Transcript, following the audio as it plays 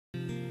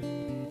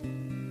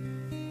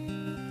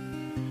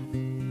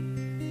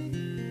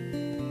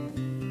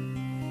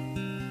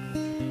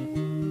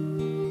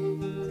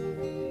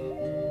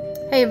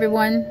Hey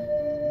everyone,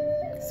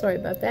 sorry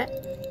about that.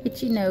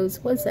 Itchy nose,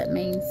 what does that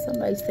mean?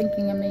 Somebody's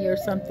thinking of me or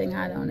something,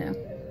 I don't know.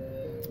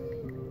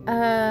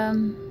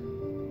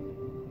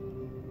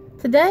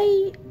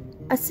 Today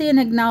I see an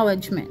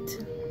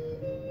acknowledgement.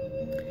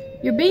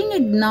 You're being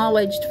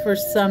acknowledged for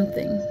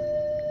something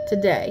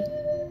today.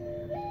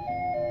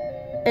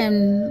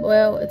 And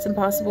well, it's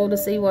impossible to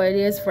see what it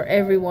is for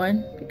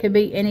everyone. It could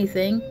be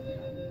anything,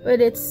 but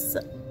it's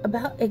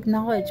about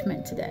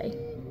acknowledgement today.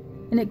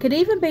 And it could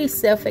even be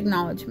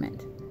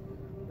self-acknowledgement.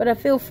 But I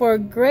feel for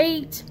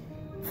quite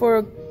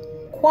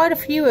a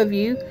few of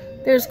you,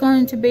 there's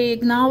going to be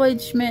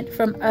acknowledgement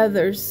from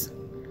others.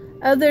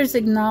 Others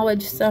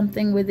acknowledge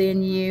something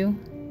within you,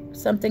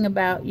 something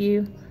about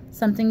you,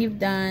 something you've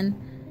done,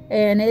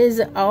 and it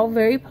is all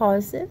very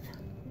positive.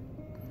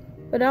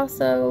 But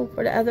also,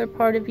 for the other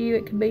part of you,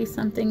 it could be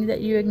something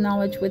that you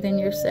acknowledge within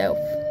yourself,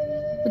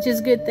 which is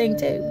a good thing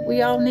too.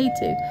 We all need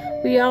to.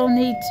 We all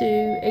need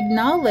to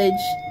acknowledge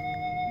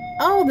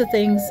all the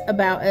things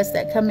about us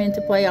that come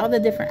into play, all the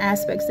different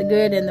aspects, the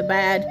good and the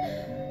bad.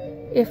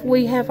 If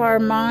we have our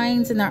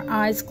minds and our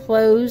eyes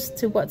closed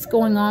to what's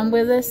going on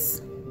with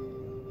us,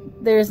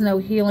 there's no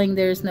healing,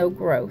 there's no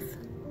growth.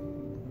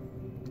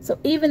 So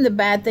even the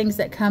bad things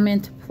that come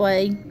into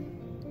play,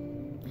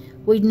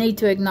 we need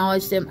to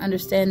acknowledge them,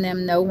 understand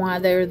them, know why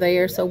they're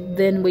there, so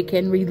then we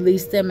can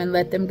release them and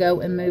let them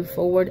go and move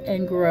forward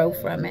and grow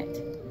from it.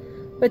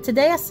 But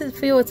today I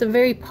feel it's a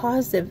very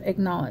positive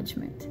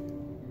acknowledgement.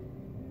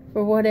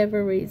 For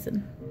whatever reason,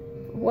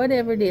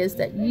 whatever it is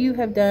that you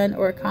have done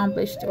or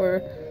accomplished,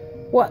 or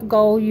what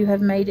goal you have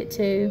made it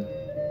to,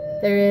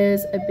 there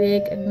is a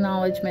big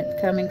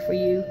acknowledgement coming for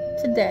you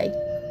today.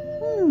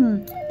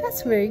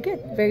 That's very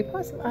good, very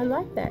positive. I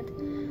like that.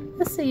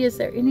 Let's see, is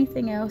there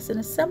anything else? And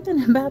it's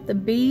something about the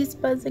bees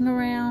buzzing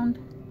around.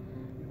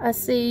 I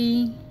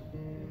see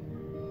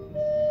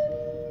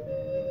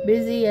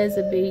busy as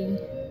a bee.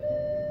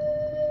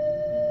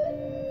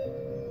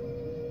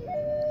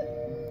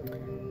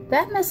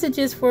 That message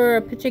is for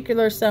a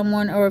particular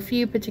someone or a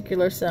few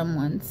particular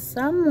someones.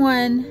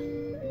 Someone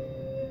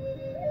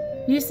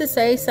used to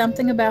say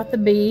something about the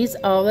bees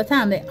all the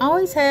time. They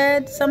always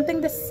had something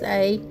to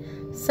say,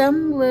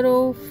 some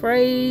little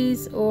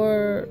phrase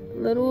or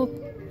little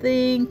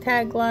thing,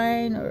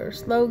 tagline or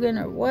slogan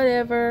or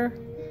whatever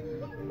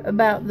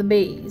about the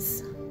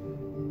bees.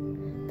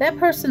 That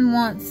person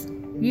wants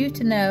you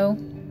to know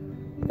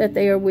that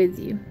they are with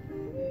you.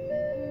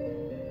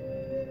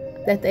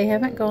 That they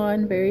haven't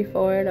gone very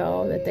far at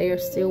all, that they are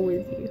still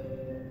with you.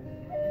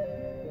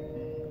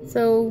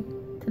 So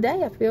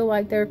today I feel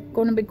like there are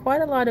going to be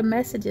quite a lot of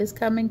messages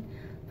coming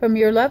from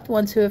your loved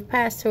ones who have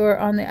passed, who are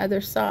on the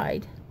other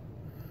side.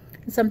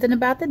 And something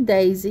about the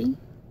daisy.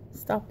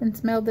 Stop and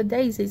smell the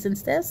daisies.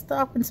 Instead of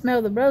stop and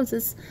smell the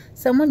roses,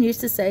 someone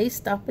used to say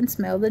stop and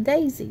smell the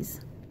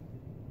daisies.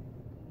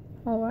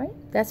 Alright,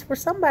 that's for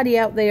somebody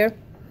out there.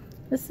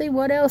 Let's see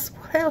what else.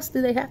 What else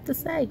do they have to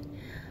say?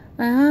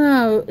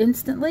 Oh,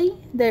 instantly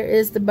there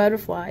is the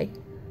butterfly.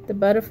 The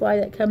butterfly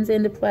that comes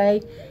into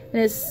play.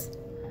 And it's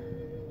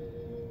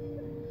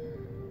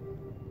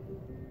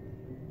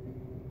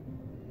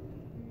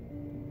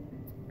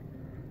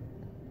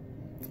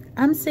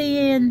I'm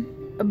seeing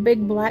a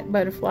big black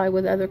butterfly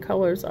with other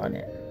colors on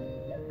it.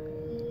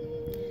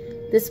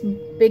 This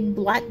big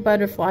black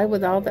butterfly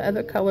with all the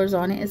other colors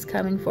on it is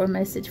coming for a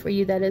message for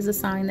you. That is a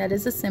sign, that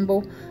is a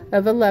symbol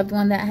of a loved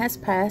one that has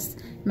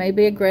passed.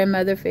 Maybe a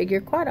grandmother figure.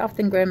 Quite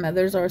often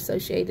grandmothers are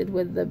associated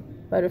with the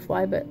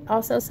butterfly, but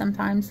also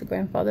sometimes the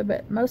grandfather,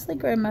 but mostly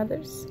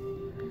grandmothers.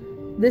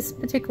 This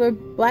particular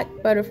black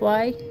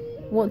butterfly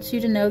wants you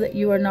to know that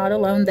you are not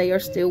alone. They are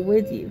still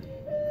with you.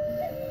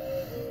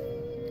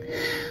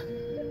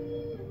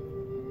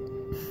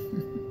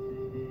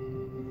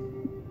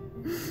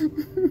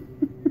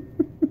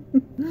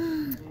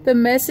 The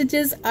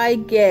messages I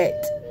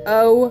get,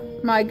 oh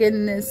my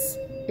goodness,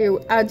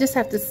 I just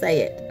have to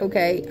say it,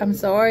 okay? I'm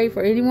sorry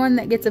for anyone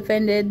that gets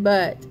offended,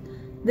 but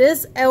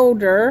this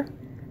elder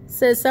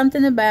says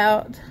something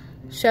about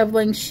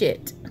shoveling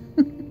shit.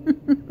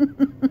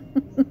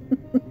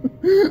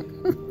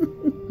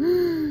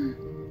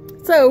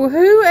 So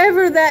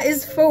whoever that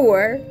is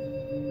for,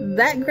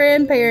 that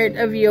grandparent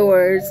of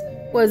yours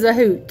was a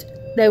hoot.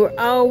 They were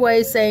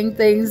always saying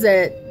things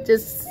that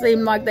just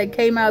seemed like they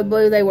came out of the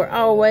blue. They were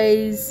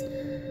always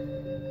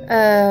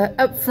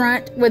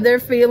upfront with their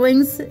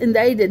feelings, and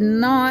they did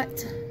not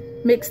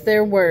mix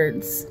their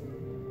words.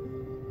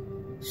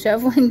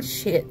 Shoveling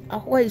shit.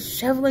 Always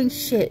shoveling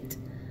shit.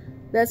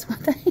 That's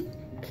what they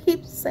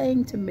keep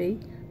saying to me.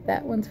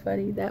 That one's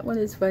funny. That one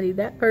is funny.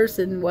 That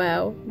person,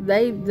 wow.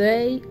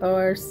 They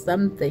are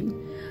something.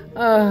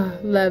 Oh,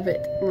 love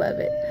it. Love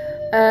it.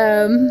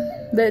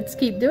 Let's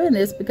keep doing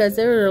this because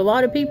there are a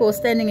lot of people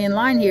standing in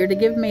line here to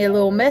give me a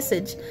little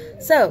message.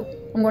 So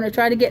I'm going to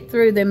try to get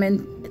through them,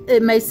 and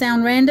it may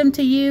sound random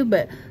to you,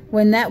 but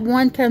when that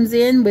one comes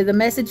in with a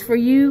message for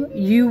you,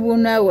 you will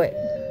know it.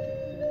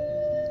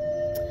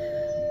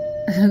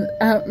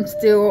 I'm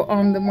still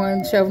on the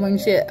one shoveling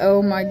shit.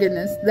 Oh my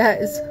goodness, that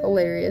is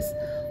hilarious.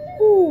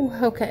 Ooh.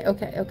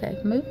 Okay.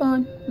 Move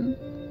on.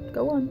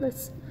 Go on.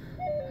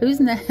 Who's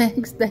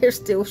next? They're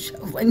still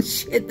shoveling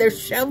shit. They're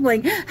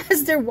shoveling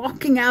as they're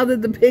walking out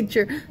of the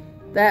picture.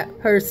 That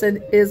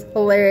person is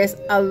hilarious.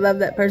 I love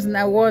that person.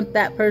 I want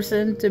that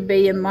person to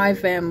be in my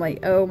family.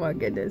 Oh my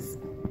goodness.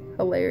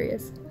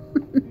 Hilarious.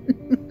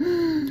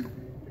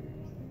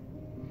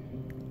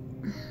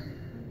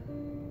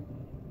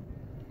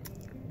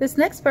 This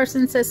next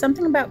person says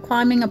something about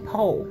climbing a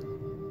pole.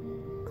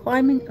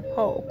 Climbing a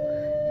pole.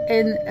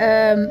 And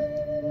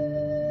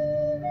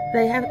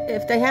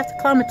if they have to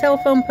climb a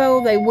telephone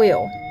pole, they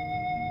will,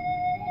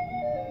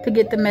 to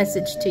get the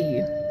message to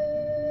you.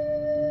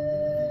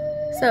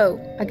 So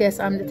I guess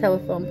I'm the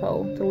telephone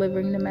pole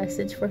delivering the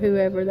message for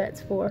whoever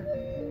that's for.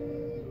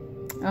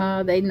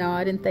 They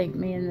nod and thank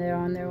me, and they're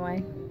on their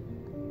way.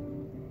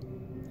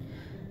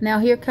 Now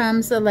here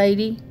comes a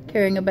lady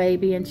carrying a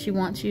baby, and she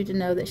wants you to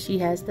know that she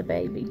has the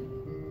baby.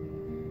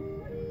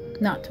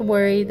 Not to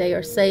worry, they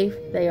are safe,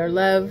 they are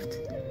loved,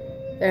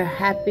 they're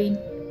happy.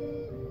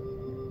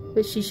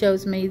 But she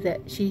shows me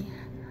that she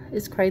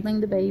is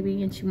cradling the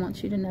baby, and she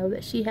wants you to know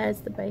that she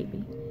has the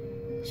baby.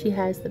 She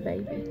has the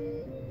baby.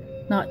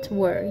 Not to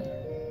worry.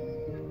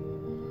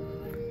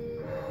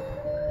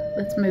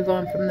 Let's move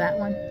on from that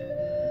one.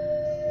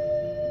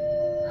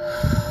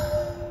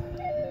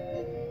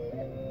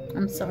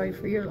 I'm sorry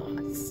for your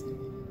loss.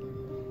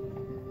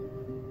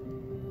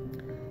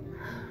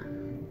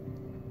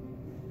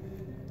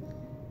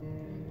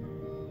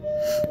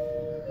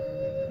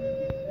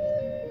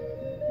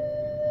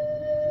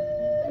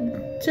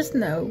 Just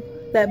know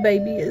that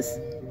baby is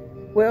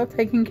well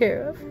taken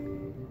care of.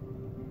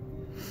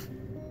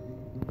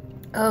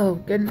 Oh,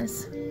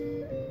 goodness.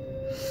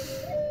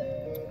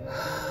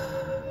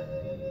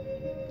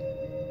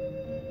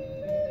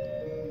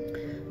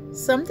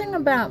 Something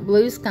about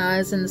blue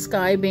skies and the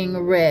sky being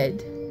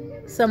red.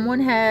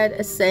 Someone had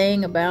a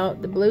saying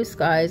about the blue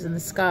skies and the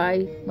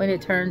sky when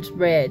it turns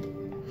red.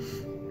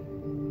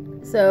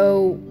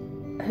 So,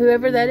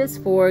 whoever that is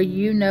for,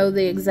 you know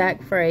the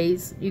exact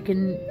phrase. You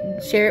can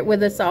share it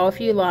with us all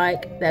if you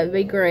like. That would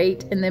be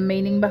great. And the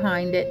meaning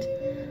behind it.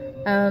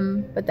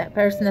 But that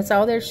person, that's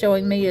all they're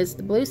showing me is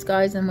the blue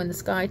skies, and when the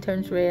sky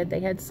turns red, they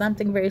had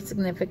something very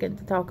significant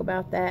to talk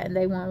about that, and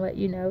they want to let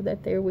you know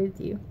that they're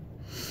with you.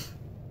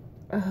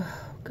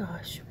 Oh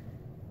gosh.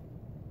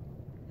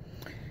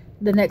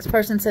 The next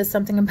person says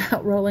something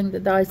about rolling the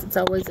dice. It's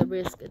always a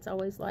risk. It's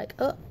always like,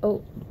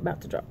 oh,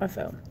 about to drop my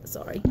phone.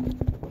 Sorry.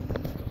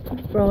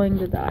 Rolling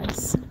the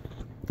dice.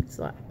 It's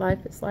like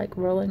life is like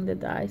rolling the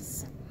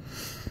dice.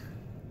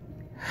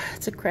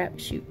 It's a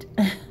crapshoot.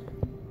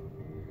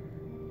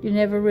 You're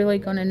never really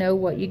going to know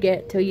what you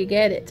get till you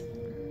get it.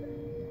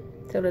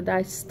 Till the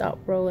dice stop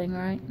rolling,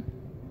 right?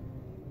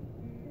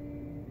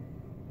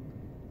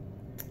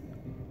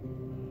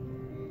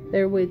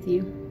 They're with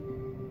you.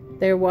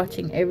 They're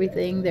watching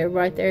everything. They're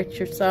right there at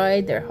your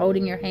side. They're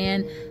holding your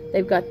hand.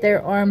 They've got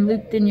their arm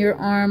looped in your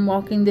arm,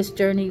 walking this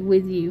journey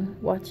with you,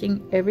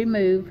 watching every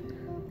move,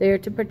 there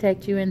to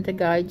protect you and to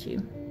guide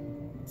you.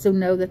 So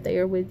know that they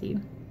are with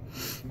you.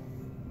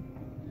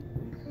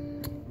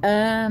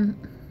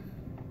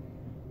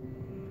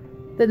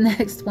 The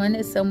next one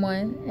is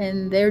someone,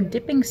 and they're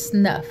dipping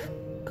snuff.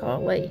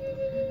 Golly.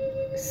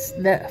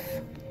 Snuff.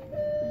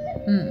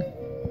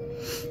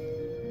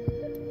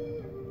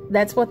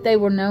 That's what they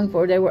were known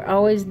for. They were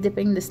always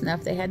dipping the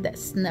snuff. They had that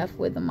snuff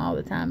with them all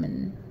the time,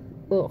 and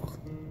ugh.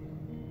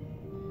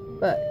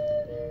 But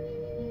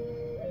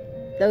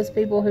those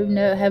people who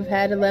have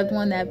had a loved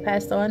one that have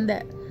passed on,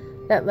 that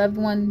loved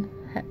one,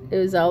 it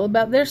was all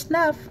about their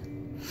snuff.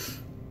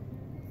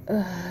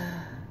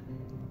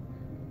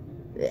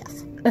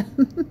 Yes.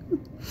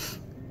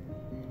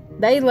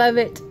 They love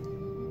it.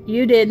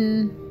 You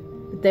didn't.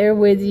 But they're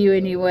with you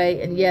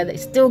anyway, and yeah, they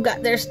still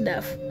got their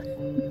snuff.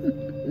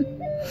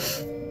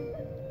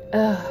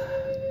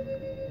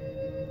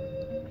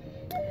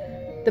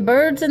 The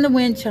birds and the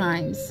wind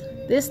chimes.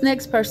 This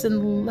next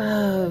person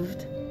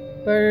loved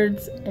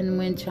birds and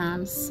wind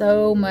chimes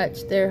so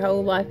much their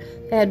whole life.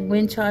 They had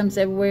wind chimes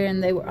everywhere,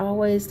 and they were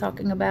always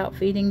talking about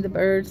feeding the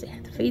birds. They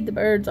had to feed the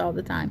birds all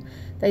the time.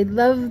 They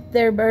loved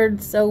their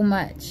birds so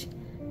much.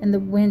 And the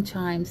wind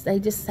chimes, they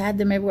just had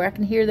them everywhere. I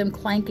can hear them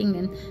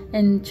clanking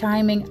and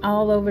chiming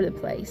all over the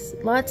place.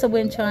 Lots of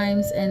wind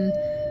chimes, and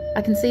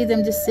I can see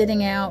them just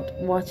sitting out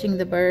watching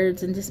the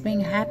birds and just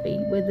being happy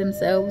with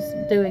themselves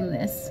doing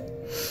this.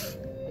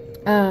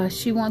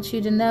 She wants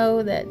you to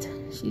know that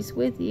she's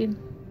with you.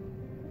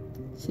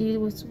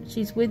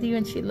 She's with you,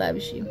 and she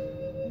loves you.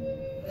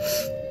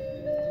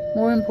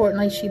 More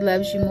importantly, she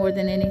loves you more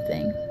than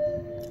anything.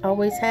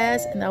 Always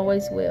has and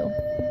always will.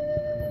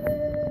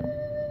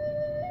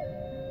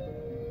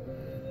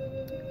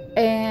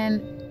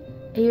 And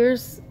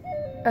here's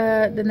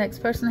the next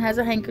person has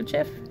a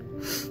handkerchief.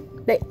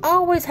 They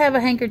always have a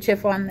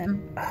handkerchief on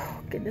them. Oh,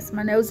 goodness,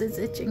 my nose is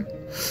itching.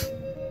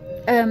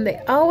 They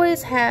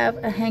always have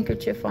a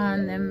handkerchief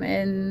on them,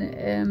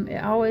 and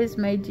it always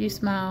made you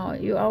smile.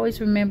 You always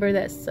remember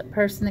that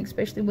person,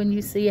 especially when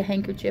you see a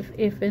handkerchief,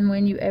 if and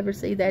when you ever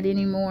see that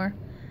anymore.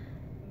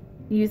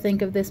 you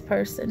think of this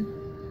person.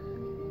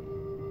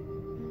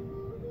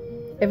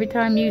 Every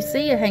time you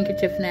see a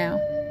handkerchief now,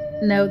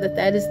 know that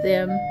that is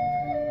them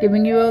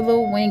giving you a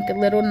little wink, a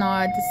little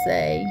nod to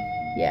say,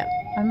 yeah,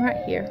 I'm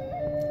right here.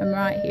 I'm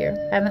right here.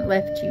 Haven't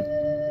left you.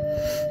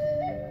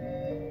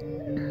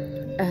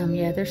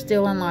 Yeah, they're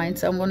still online,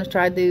 so I'm going to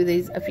try to do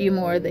these, a few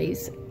more of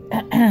these.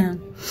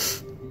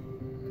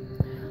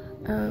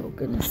 Oh,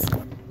 goodness.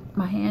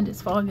 My hand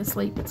is falling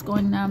asleep. It's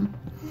going numb.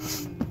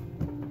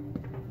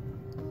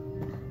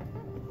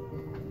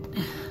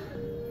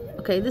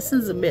 Okay, this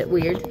is a bit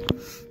weird.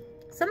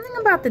 Something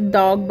about the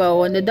dog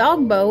bow, and the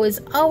dog bow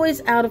is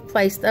always out of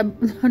place. The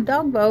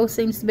dog bow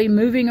seems to be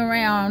moving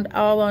around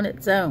all on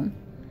its own.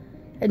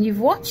 And you've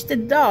watched the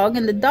dog,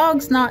 and the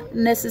dog's not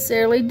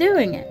necessarily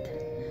doing it.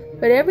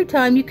 But every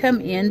time you come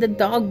in, the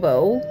dog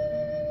bow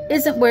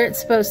isn't where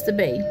it's supposed to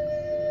be.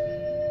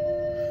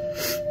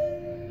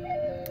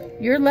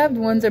 Your loved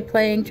ones are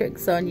playing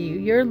tricks on you.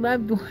 Your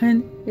loved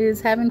one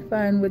is having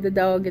fun with the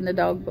dog in the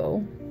dog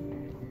bowl.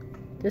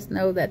 Just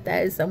know that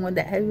that is someone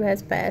who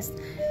has passed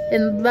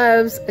and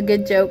loves a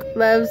good joke,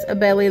 loves a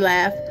belly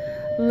laugh,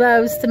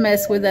 loves to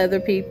mess with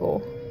other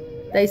people.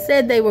 They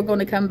said they were going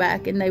to come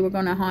back and they were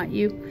going to haunt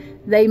you.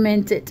 They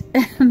meant it.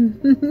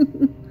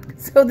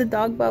 So the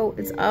dog bowl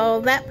is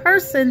all that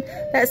person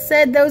that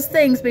said those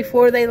things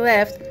before they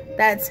left.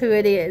 That's who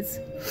it is.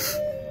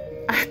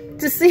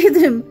 To see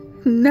them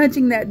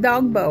nudging that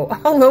dog bowl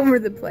all over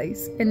the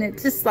place, and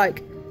it's just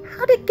like,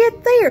 how did it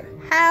get there?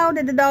 How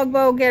did the dog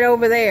bowl get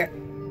over there?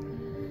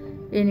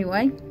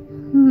 Anyway,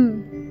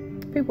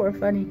 people are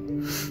funny.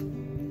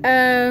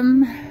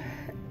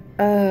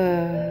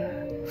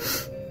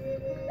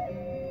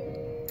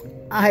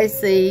 I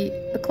see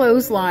a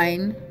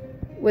clothesline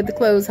with the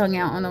clothes hung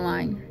out on the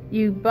line.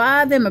 You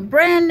buy them a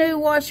brand new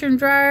washer and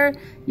dryer,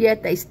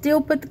 yet they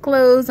still put the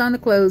clothes on the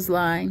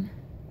clothesline.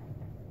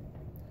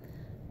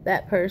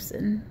 That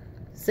person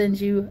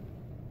sends you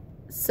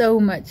so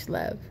much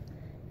love,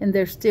 and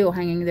they're still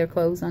hanging their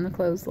clothes on the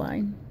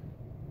clothesline.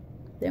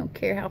 They don't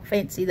care how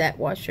fancy that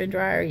washer and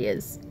dryer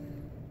is.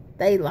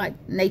 They like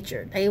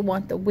nature. They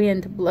want the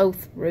wind to blow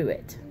through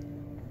it.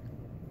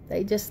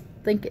 They just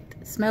think it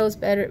smells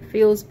better, it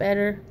feels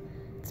better.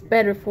 It's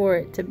better for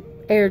it to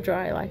air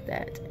dry like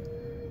that.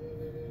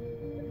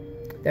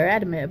 They're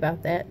adamant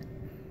about that.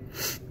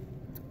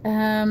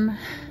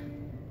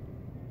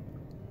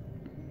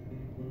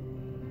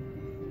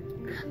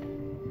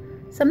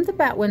 Something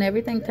about when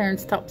everything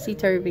turns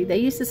topsy-turvy. They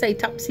used to say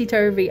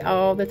topsy-turvy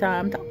all the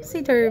time.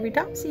 Topsy-turvy,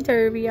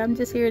 topsy-turvy. I'm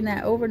just hearing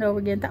that over and over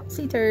again.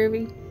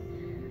 Topsy-turvy.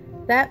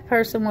 That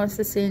person wants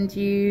to send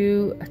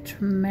you a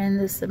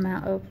tremendous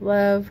amount of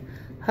love,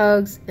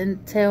 hugs,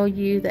 and tell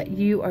you that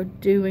you are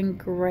doing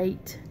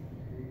great.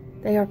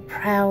 They are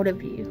proud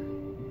of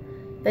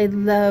you. They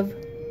love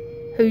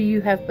who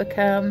you have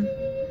become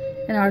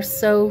and are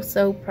so,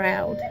 so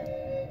proud.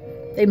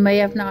 They may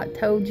have not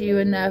told you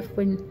enough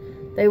when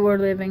they were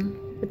living,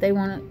 but they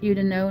want you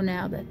to know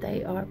now that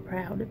they are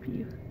proud of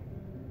you,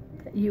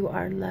 that you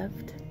are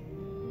loved.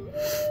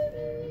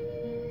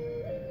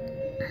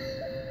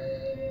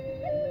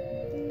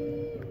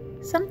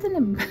 Something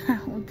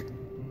about,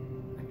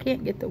 I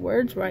can't get the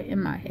words right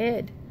in my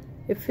head.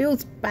 It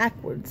feels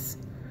backwards.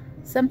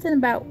 Something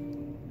about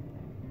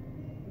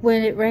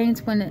when it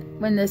rains,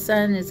 when the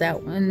sun is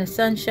out, when the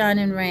sunshine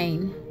and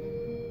rain.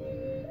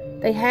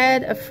 They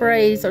had a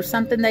phrase or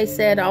something they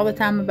said all the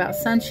time about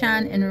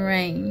sunshine and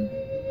rain.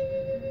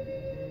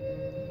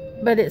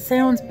 But it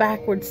sounds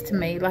backwards to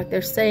me, like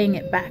they're saying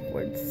it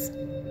backwards.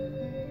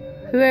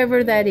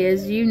 Whoever that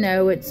is, you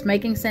know it's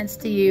making sense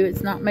to you.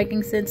 It's not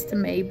making sense to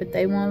me, but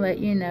they want to let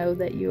you know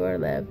that you are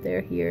loved.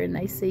 They're here and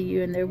they see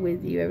you and they're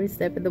with you every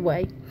step of the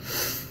way.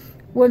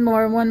 One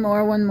more.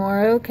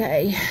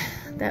 Okay.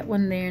 That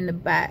one there in the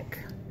back.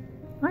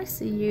 I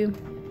see you.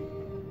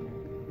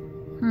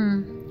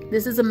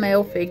 This is a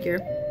male figure.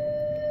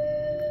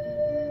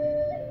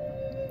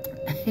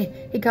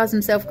 He calls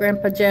himself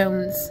Grandpa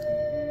Jones.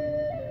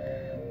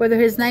 Whether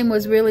his name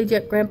was really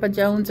Grandpa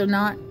Jones or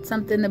not,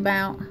 something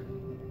about...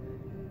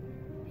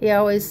 He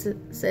always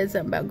says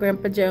something about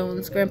Grandpa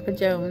Jones, Grandpa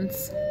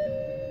Jones.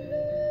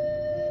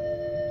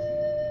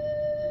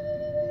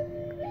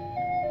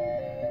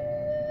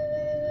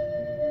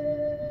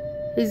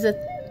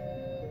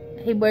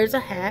 He wears a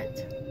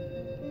hat.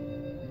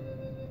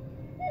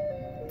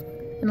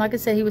 And like I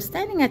said, he was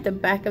standing at the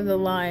back of the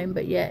line,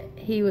 but yet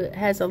he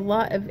has a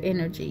lot of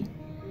energy.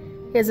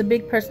 He has a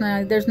big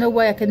personality. There's no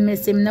way I could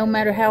miss him. No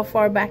matter how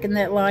far back in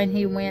that line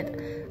he went,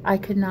 I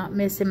could not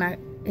miss him.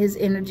 His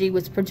energy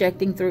was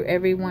projecting through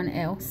everyone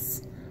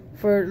else.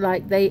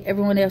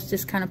 Everyone else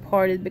just kind of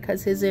parted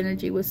because his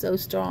energy was so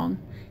strong.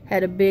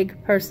 Had a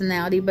big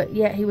personality, but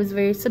yet he was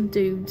very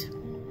subdued.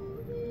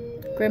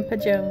 Grandpa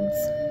Jones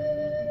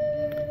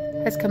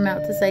has come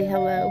out to say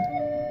hello,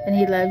 and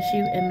he loves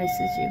you and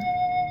misses you.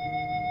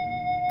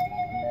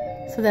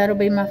 So that'll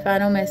be my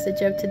final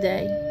message of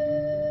today.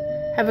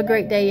 Have a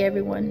great day,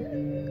 everyone.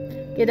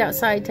 Get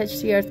outside, touch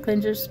the earth,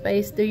 cleanse your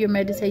space, do your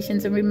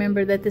meditations, and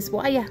remember that the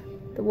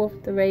the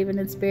wolf, the raven,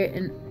 and spirit,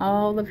 and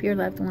all of your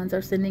loved ones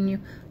are sending you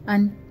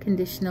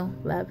unconditional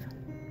love.